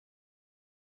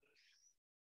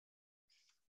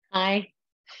Hi,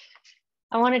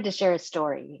 I wanted to share a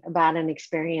story about an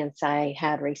experience I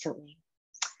had recently.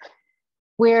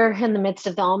 We're in the midst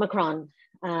of the Omicron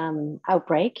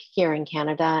outbreak here in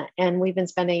Canada, and we've been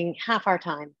spending half our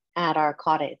time at our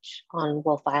cottage on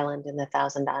Wolf Island in the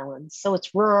Thousand Islands. So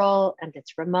it's rural and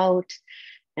it's remote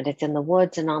and it's in the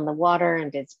woods and on the water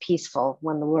and it's peaceful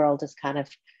when the world is kind of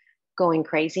going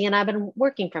crazy. And I've been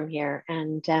working from here,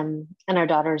 and our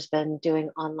daughter's been doing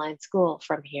online school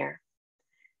from here.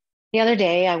 The other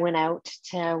day, I went out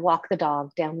to walk the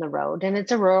dog down the road, and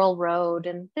it's a rural road,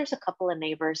 and there's a couple of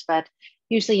neighbors, but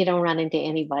usually you don't run into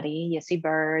anybody. You see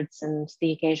birds and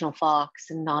the occasional fox,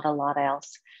 and not a lot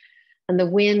else. And the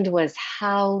wind was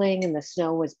howling, and the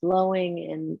snow was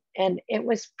blowing, and it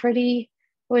was pretty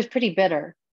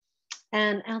bitter.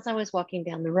 And as I was walking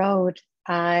down the road,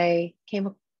 I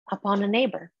came upon a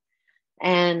neighbor,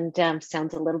 and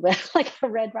sounds a little bit like a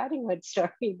Red Riding Hood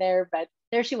story there, but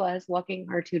there she was walking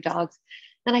her two dogs.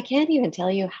 And I can't even tell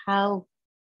you how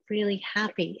really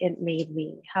happy it made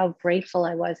me, how grateful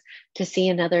I was to see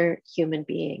another human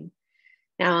being.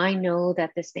 Now, I know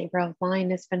that this neighbor of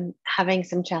mine has been having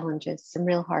some challenges, some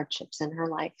real hardships in her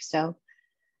life. So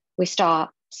we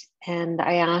stopped and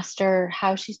I asked her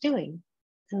how she's doing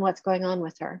and what's going on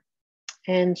with her.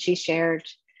 And she shared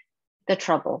the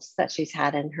troubles that she's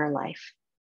had in her life.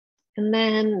 And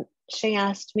then she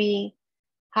asked me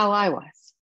how I was.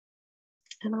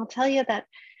 And I'll tell you that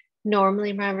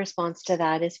normally my response to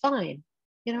that is fine,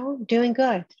 doing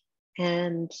good.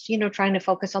 And, trying to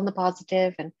focus on the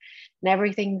positive and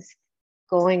everything's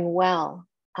going well.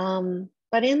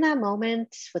 But in that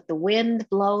moment with the wind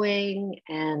blowing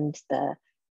and the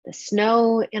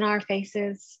snow in our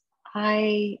faces,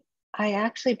 I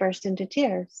actually burst into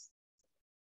tears.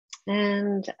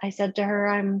 And I said to her,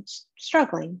 I'm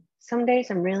struggling. Some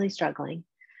days I'm really struggling.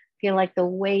 I feel like the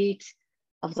weight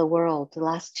of the world the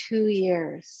last 2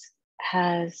 years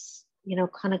has,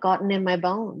 kind of gotten in my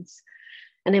bones.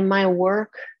 And in my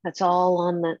work, that's all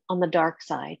on the dark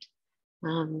side.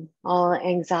 All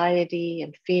anxiety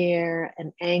and fear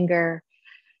and anger.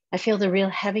 I feel the real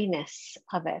heaviness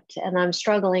of it. And I'm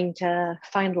struggling to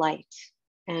find light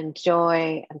and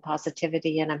joy and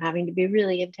positivity. And I'm having to be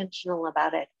really intentional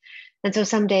about it. And so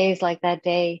some days, like that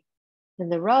day in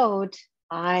the road,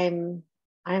 I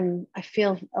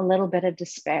feel a little bit of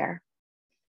despair.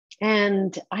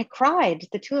 And I cried.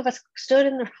 The two of us stood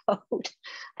in the road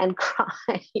and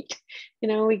cried.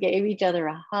 We gave each other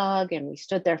a hug, and we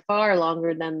stood there far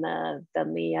longer than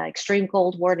the extreme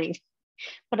cold warning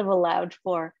would have allowed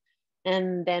for.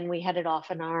 And then we headed off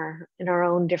in our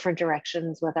own different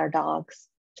directions with our dogs.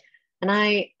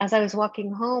 And as I was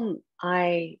walking home,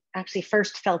 I actually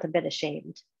first felt a bit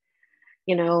ashamed.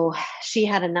 She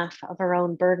had enough of her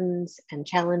own burdens and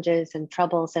challenges and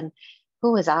troubles. And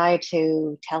who was I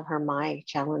to tell her my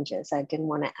challenges? I didn't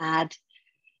want to add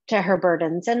to her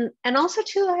burdens. And also,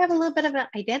 too, I have a little bit of an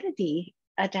identity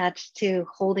attached to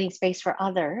holding space for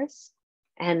others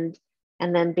and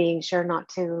then being sure not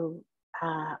to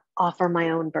offer my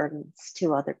own burdens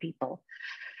to other people.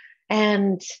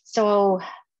 And so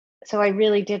I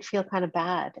really did feel kind of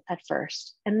bad at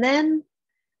first. And then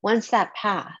once that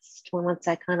passed, once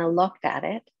I kind of looked at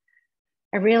it,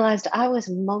 I realized I was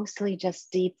mostly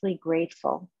just deeply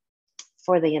grateful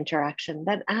for the interaction,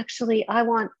 that actually I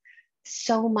want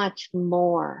so much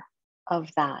more of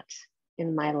that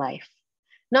in my life.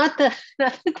 Not the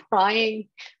crying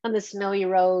on the snowy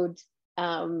road,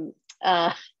 not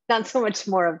so much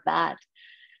more of that,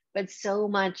 but so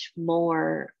much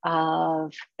more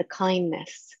of the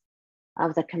kindness,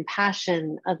 of the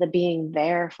compassion, of the being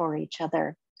there for each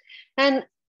other. And,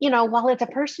 while it's a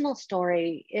personal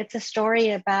story, it's a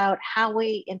story about how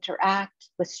we interact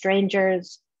with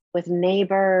strangers, with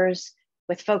neighbors,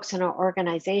 with folks in our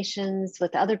organizations,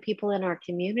 with other people in our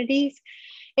communities.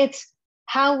 It's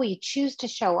how we choose to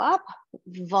show up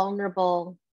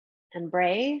vulnerable and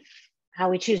brave, how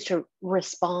we choose to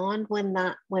respond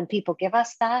when people give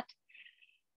us that.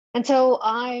 And so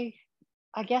I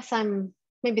guess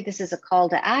maybe this is a call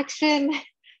to action.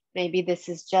 Maybe this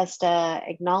is just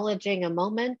acknowledging a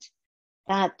moment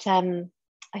that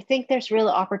I think there's real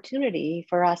opportunity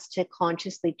for us to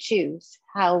consciously choose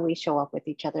how we show up with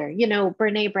each other.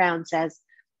 Brene Brown says,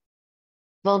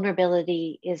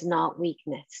 vulnerability is not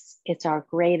weakness. It's our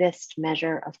greatest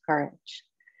measure of courage.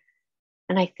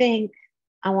 And I think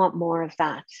I want more of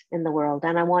that in the world.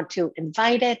 And I want to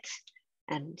invite it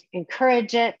and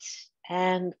encourage it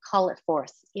and call it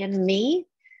forth in me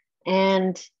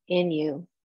and in you.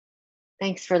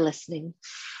 Thanks for listening.